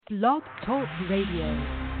Blog Talk Radio. There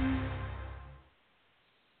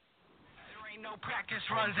ain't no practice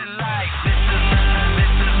runs in life. This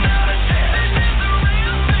is not a test. This is the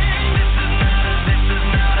real thing. This is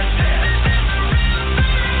not a test.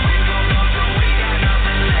 We gon' go till we got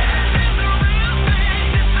nothing left. This is the real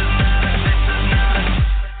thing.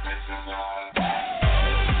 This is not a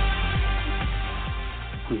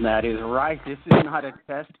test. That is right. This is not a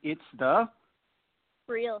test. It's the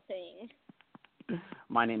real thing.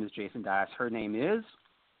 My name is Jason Dias. Her name is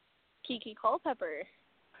Kiki Culpepper.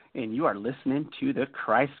 And you are listening to the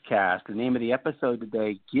Christcast. The name of the episode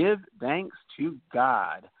today, Give Thanks to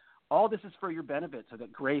God. All this is for your benefit so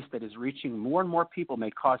that grace that is reaching more and more people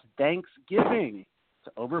may cause thanksgiving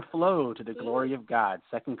to overflow to the glory of God.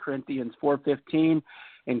 2 Corinthians 4:15.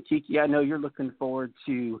 And Kiki, I know you're looking forward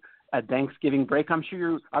to a Thanksgiving break. I'm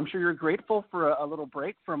sure you're grateful for a little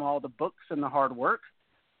break from all the books and the hard work.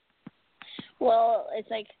 Well, it's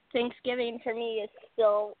like Thanksgiving for me is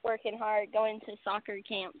still working hard, going to soccer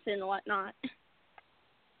camps and whatnot.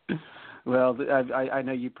 Well, I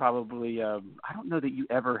know you probably, I don't know that you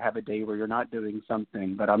ever have a day where you're not doing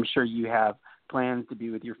something, but I'm sure you have plans to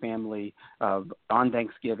be with your family on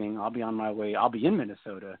Thanksgiving. I'll be on my way. I'll be in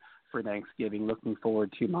Minnesota for Thanksgiving, looking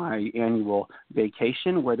forward to my annual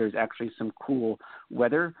vacation where there's actually some cool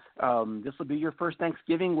weather. This will be your first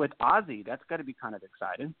Thanksgiving with Ozzy. That's got to be kind of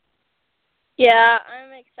exciting. Yeah,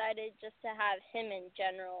 I'm excited just to have him in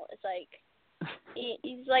general. It's like,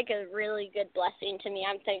 he's like a really good blessing to me.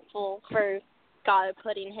 I'm thankful for God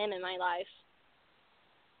putting him in my life.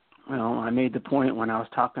 Well, I made the point when I was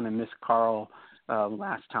talking to Miss Carl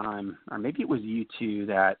last time, or maybe it was you two,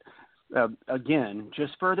 that, again,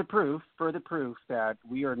 just further proof that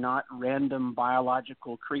we are not random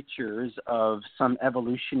biological creatures of some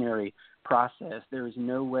evolutionary process. There is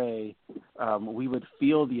no way we would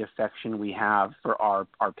feel the affection we have for our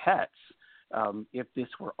pets if this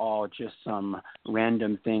were all just some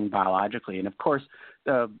random thing biologically. And, of course,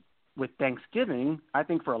 with Thanksgiving, I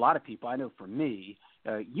think for a lot of people, I know for me,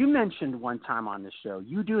 you mentioned one time on the show,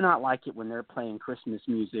 you do not like it when they're playing Christmas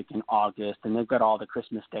music in August and they've got all the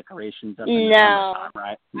Christmas decorations up in the summertime,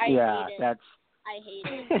 right? I hate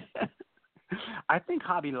it. I think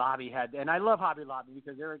Hobby Lobby had, and I love Hobby Lobby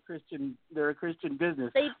because they're a Christian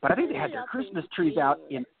business. But I think they had their Christmas trees out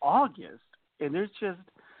in August, and there's just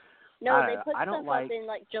they put stuff up in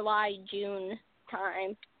like July, June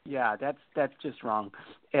time. Yeah, that's just wrong.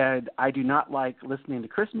 And I do not like listening to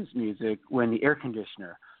Christmas music when the air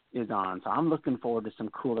conditioner is on. So I'm looking forward to some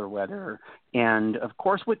cooler weather. And, of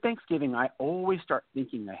course, with Thanksgiving, I always start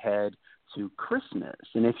thinking ahead to Christmas.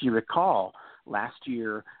 And if you recall, last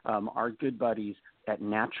year, our good buddies at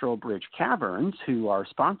Natural Bridge Caverns, who are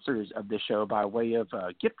sponsors of the show by way of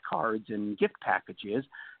gift cards and gift packages,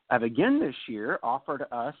 have again this year offered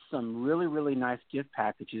us some really, really nice gift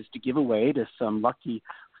packages to give away to some lucky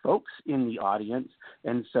folks in the audience.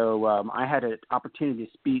 And so I had an opportunity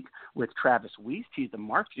to speak with Travis Wiest. He's the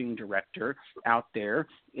marketing director out there.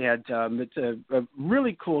 And it's a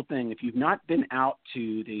really cool thing. If you've not been out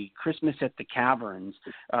to the Christmas at the Caverns,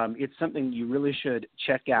 it's something you really should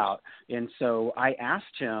check out. And so I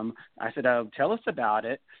asked him, I said, tell us about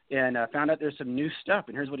it, and found out there's some new stuff.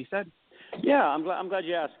 And here's what he said. Yeah, I'm glad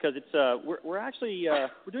you asked, because it's we're actually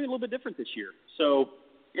we're doing a little bit different this year. So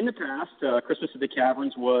in the past, Christmas at the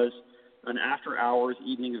Caverns was an after-hours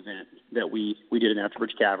evening event that we did in Natural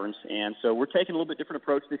Bridge Caverns, and so we're taking a little bit different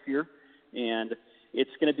approach this year, and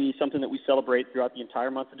it's going to be something that we celebrate throughout the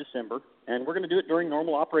entire month of December, and we're going to do it during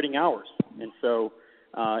normal operating hours. And so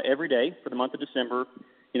every day for the month of December,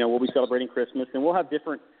 we'll be celebrating Christmas, and we'll have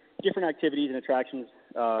different activities and attractions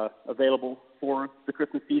available for the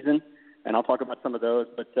Christmas season. And I'll talk about some of those,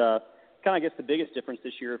 but kind of I guess the biggest difference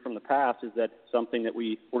this year from the past is that something that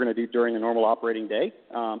we're going to do during a normal operating day,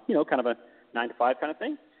 kind of a 9 to 5 kind of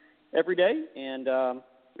thing every day, and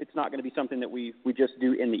it's not going to be something that we just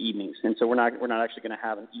do in the evenings, and so we're not actually going to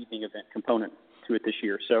have an evening event component to it this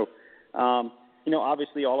year. So,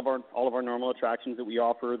 obviously all of our normal attractions that we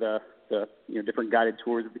offer, the different guided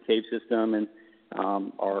tours of the cave system, and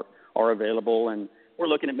are available, and we're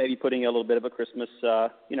looking at maybe putting a little bit of a Christmas,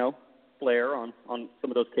 flair on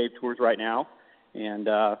some of those cave tours right now, and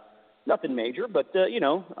nothing major, but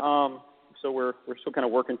so we're still kind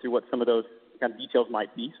of working through what some of those kind of details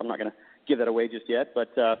might be. So I'm not going to give that away just yet,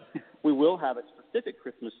 but we will have a specific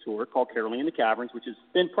Christmas tour called Caroling in the Caverns, which has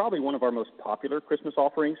been probably one of our most popular Christmas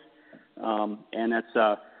offerings, and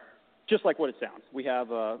that's just like what it sounds. We have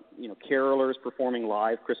carolers performing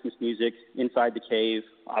live Christmas music inside the cave.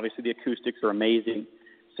 Obviously, the acoustics are amazing.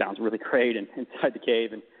 Sounds really great inside the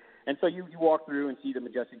cave, and so you walk through and see the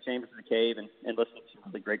majestic chambers of the cave and listen to some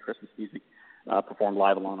really great Christmas performed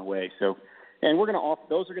live along the way. So, and we're going to offer,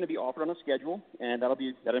 those are going to be offered on a schedule, and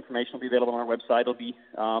that information will be available on our website. It'll be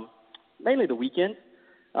mainly the weekend,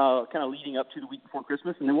 kind of leading up to the week before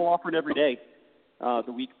Christmas, and then we'll offer it every day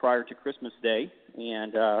the week prior to Christmas Day,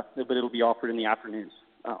 and but it'll be offered in the afternoons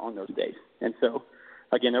on those days. And so,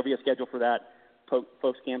 again, there'll be a schedule for that.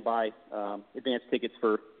 Folks can buy advance tickets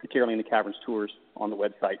for the Caroling in the Caverns tours on the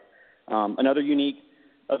website. Another unique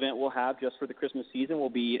event we'll have just for the Christmas season will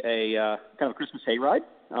be a kind of a Christmas hayride.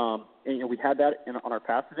 And we had that on our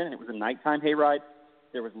past event, and it was a nighttime hayride.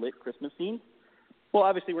 There was lit Christmas scenes. Well,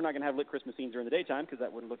 obviously, we're not going to have lit Christmas scenes during the daytime because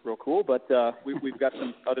that wouldn't look real cool. But we've got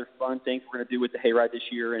some other fun things we're going to do with the hayride this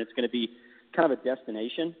year, and it's going to be kind of a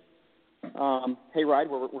destination hayride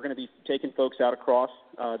where we're going to be taking folks out across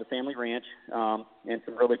the family ranch and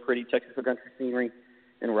some really pretty Texas Hill Country scenery.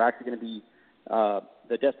 And we're actually going to be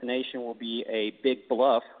the destination will be a big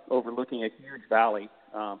bluff overlooking a huge valley.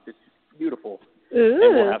 It's beautiful. Ooh.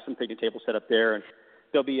 And we'll have some picnic tables set up there, and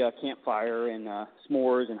there'll be a campfire and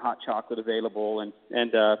s'mores and hot chocolate available, and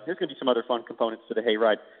there's going to be some other fun components to the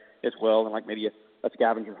hayride as well, and like maybe a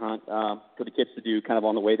scavenger hunt for the kids to do kind of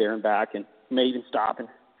on the way there and back, and may even stop and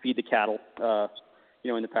feed the cattle,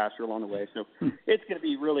 in the pasture along the way. So it's going to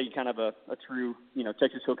be really kind of a true,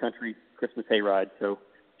 Texas Hill Country Christmas hayride. So it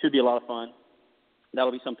should be a lot of fun.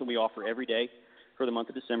 That'll be something we offer every day for the month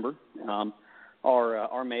of December.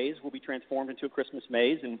 Our maze will be transformed into a Christmas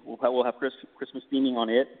maze, and we'll have Christmas theming on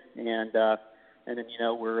it. And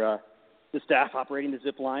then we're the staff operating the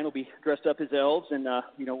zip line will be dressed up as elves, and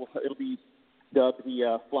it'll be dubbed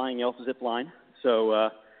the Flying Elf Zip Line. So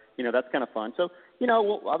that's kind of fun. So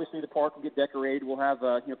obviously the park will get decorated. We'll have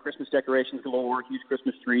Christmas decorations galore, huge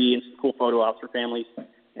Christmas tree, and some cool photo ops for families.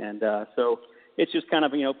 And so it's just kind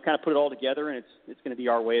of put it all together, and it's going to be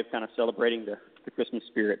our way of kind of celebrating the Christmas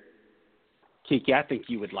spirit. Kiki, I think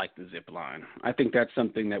you would like the zip line. I think that's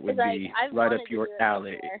something that would be I've right wanted up to your do it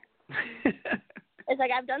alley. before. It's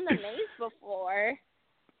like I've done the maze before.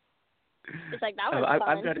 It's like that was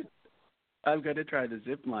fun. I've got to try the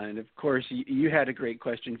zip line. And of course, you had a great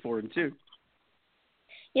question for him too.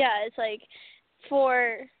 Yeah, it's like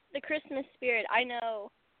for the Christmas spirit, I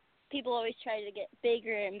know people always try to get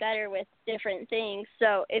bigger and better with different things.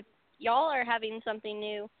 So if y'all are having something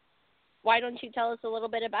new, why don't you tell us a little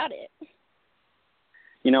bit about it?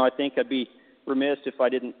 I think I'd be remiss if I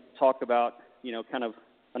didn't talk about, kind of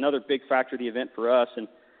another big factor of the event for us,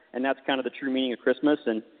 and that's kind of the true meaning of Christmas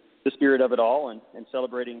and the spirit of it all, and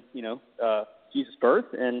celebrating, Jesus' birth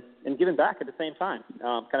and giving back at the same time,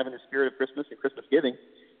 kind of in the spirit of Christmas and Christmas giving.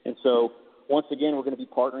 And so once again, we're going to be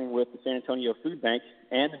partnering with the San Antonio Food Bank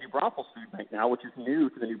and the New Braunfels Food Bank now, which is new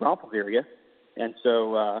to the New Braunfels area. And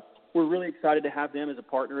so we're really excited to have them as a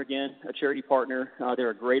partner again, a charity partner.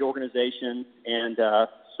 They're a great organization, and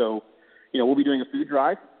so we'll be doing a food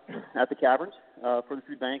drive at the Caverns for the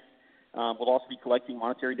food bank. We'll also be collecting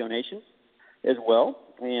monetary donations as well,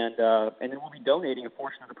 and then we'll be donating a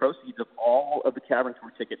portion of the proceeds of all of the Cavern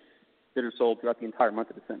Tour tickets that are sold throughout the entire month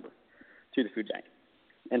of December to the food bank.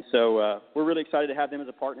 And so we're really excited to have them as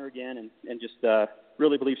a partner again, and just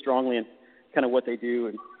really believe strongly in kind of what they do,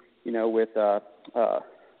 and with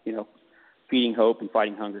feeding hope and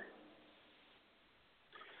fighting hunger.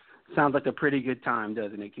 Sounds like a pretty good time,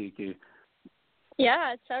 doesn't it, Kiki?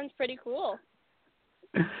 Yeah, it sounds pretty cool.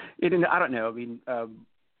 I don't know. I mean,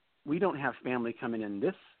 we don't have family coming in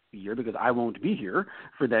this year because I won't be here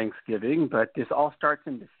for Thanksgiving, but this all starts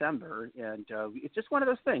in December, and it's just one of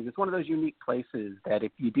those things. It's one of those unique places that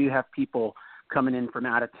if you do have people coming in from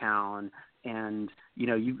out of town and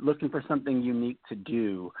you're looking for something unique to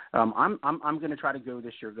do, I'm going to try to go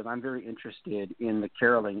this year because I'm very interested in the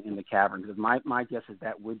caroling in the Caverns. My guess is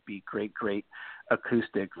that would be great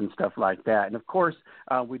acoustics and stuff like that. And of course,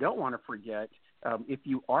 we don't want to forget, if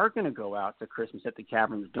you are going to go out to Christmas at the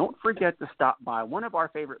Caverns, don't forget to stop by one of our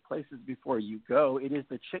favorite places before you go. It is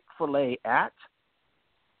the Chick-fil-A at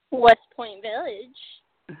West Point Village.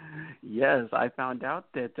 Yes, I found out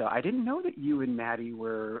that I didn't know that you and Maddie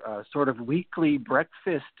were sort of weekly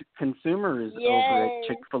breakfast consumers over at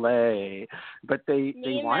Chick-fil-A, but they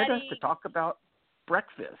wanted us to talk about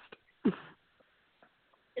breakfast.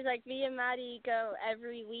 It's like me and Maddie go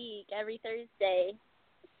every week, every Thursday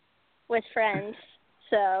with friends.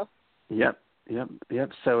 So. Yep.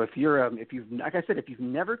 So if you've like I said, if you've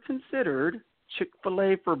never considered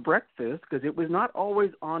Chick-fil-A for breakfast, because it was not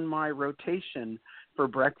always on my rotation for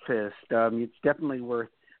breakfast, it's definitely worth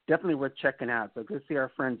checking out. So go see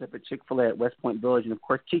our friends up at Chick-fil-A at West Point Village. And of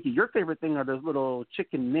course, Kiki, your favorite thing are those little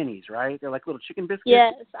chicken minis, right? They're like little chicken biscuits.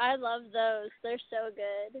 Yes, I love those. They're so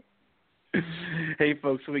good. Hey,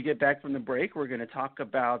 folks, when we get back from the break, we're going to talk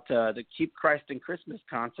about the Keep Christ in Christmas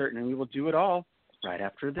concert, and we will do it all right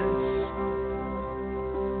after this.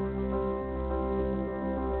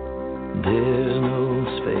 There's no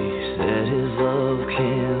space that His love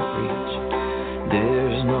can't reach.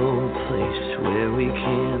 There's no place where we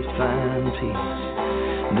can't find peace.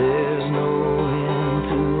 There's no end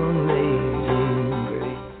to amazing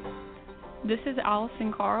grace. This is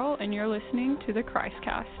Allison Carl, and you're listening to the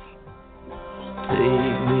Christcast. Take me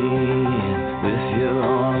in with your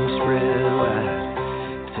arms spread wide.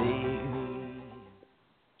 Take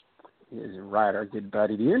me. Is right, our good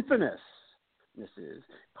buddy, the infamous Mrs.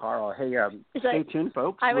 Carl. Hey, stay tuned,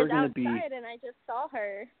 folks. I was We're going to be. and I just saw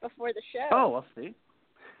her before the show. Oh, I'll see.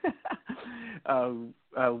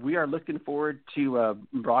 We are looking forward to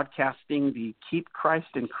broadcasting the Keep Christ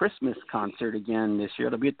in Christmas concert again this year.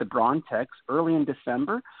 It'll be at the Brontex early in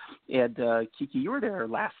December. And Kiki, you were there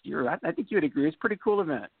last year. I think you would agree. It's a pretty cool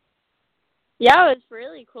event. Yeah, it was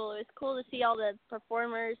really cool. It was cool to see all the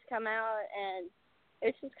performers come out, and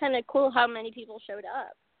it's just kind of cool how many people showed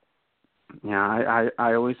up. Yeah,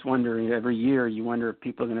 I always wonder, every year you wonder if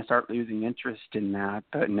people are going to start losing interest in that.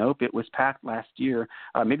 But nope, it was packed last year.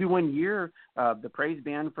 Maybe one year, the praise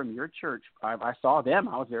band from your church, I saw them.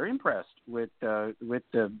 I was very impressed with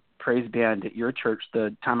the praise band at your church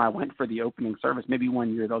the time I went for the opening service. Maybe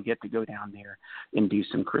one year they'll get to go down there and do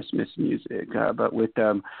some Christmas music. But with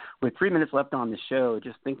 3 minutes left on the show,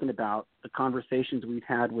 just thinking about the conversations we've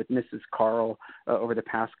had with Mrs. Carl over the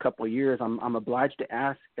past couple of years, I'm obliged to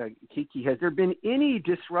ask, Kiki, has there been any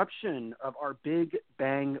disruption of our Big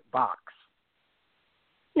Bang box?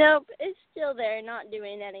 Nope, it's still there, not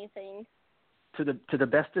doing anything. To the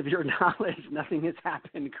best of your knowledge, nothing has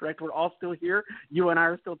happened, correct? We're all still here. You and I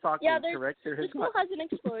are still talking, correct? The school hasn't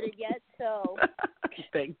exploded yet, so.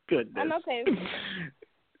 Thank goodness. I'm okay.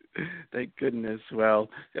 Thank goodness. Well,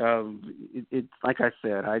 it's like I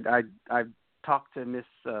said, I've talked to Miss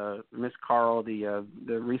Carl. The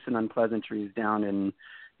recent unpleasantries down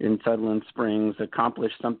in Sutherland Springs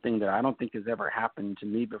accomplished something that I don't think has ever happened to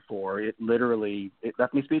me before. It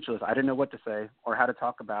left me speechless. I didn't know what to say or how to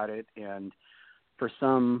talk about it, and for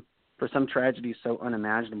some tragedy so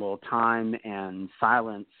unimaginable, time and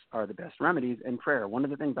silence are the best remedies, and prayer. One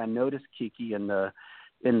of the things I noticed, Kiki, in the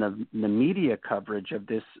media coverage of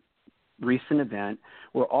this recent event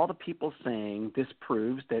were all the people saying this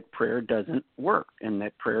proves that prayer doesn't work and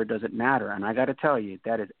that prayer doesn't matter. And I got to tell you,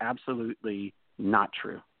 that is absolutely not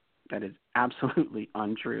true. That is absolutely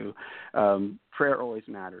untrue. Prayer always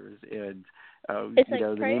matters. And it's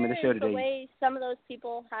the name of the show today. The way some of those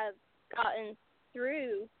people have gotten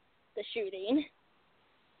through the shooting.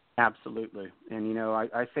 Absolutely. And,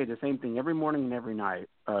 I say the same thing every morning and every night.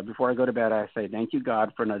 Before I go to bed, I say, thank you,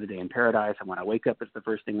 God, for another day in paradise. And when I wake up, it's the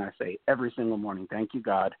first thing I say every single morning. Thank you,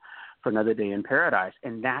 God, for another day in paradise.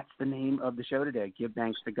 And that's the name of the show today, Give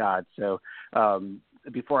Thanks to God. So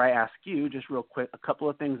before I ask you, just real quick, a couple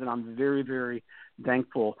of things that I'm very, very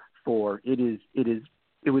thankful for. It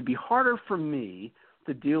would be harder for me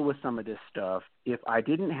to deal with some of this stuff if I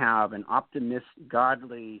didn't have an optimistic,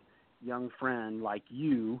 godly young friend like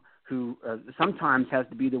you who sometimes has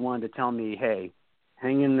to be the one to tell me, hey,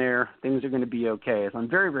 hang in there, things are going to be okay. So I'm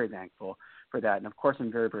very, very thankful for that. And, of course,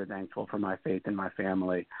 I'm very, very thankful for my faith and my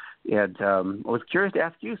family. And I was curious to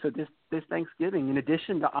ask you, so this Thanksgiving, in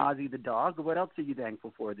addition to Ozzy the dog, what else are you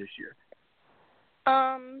thankful for this year?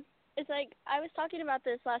 It's like I was talking about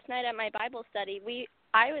this last night at my Bible study.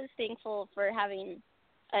 I was thankful for having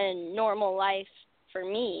a normal life for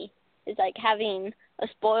me. It's like having a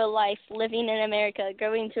spoiled life, living in America,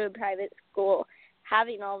 going to a private school,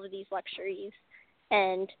 having all of these luxuries.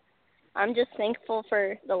 And I'm just thankful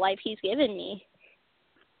for the life he's given me.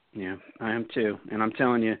 Yeah, I am too. And I'm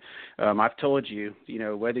telling you, I've told you,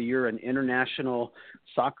 whether you're an international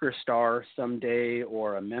soccer star someday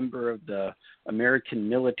or a member of the American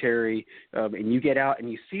military, and you get out and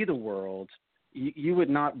you see the world, you would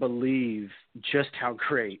not believe just how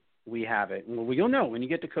great we have it. Well, you'll know when you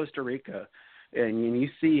get to Costa Rica and you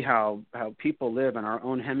see how people live in our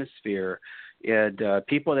own hemisphere, and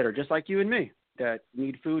people that are just like you and me, that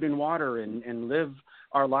need food and water and live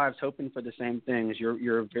our lives hoping for the same things.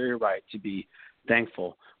 You're very right to be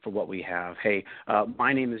thankful for what we have. Hey,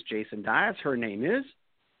 my name is Jason Dias. Her name is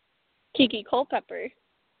Kiki Culpepper.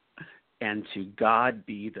 And to God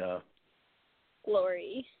be the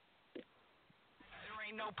glory. There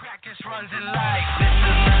ain't no practice runs in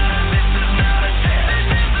life.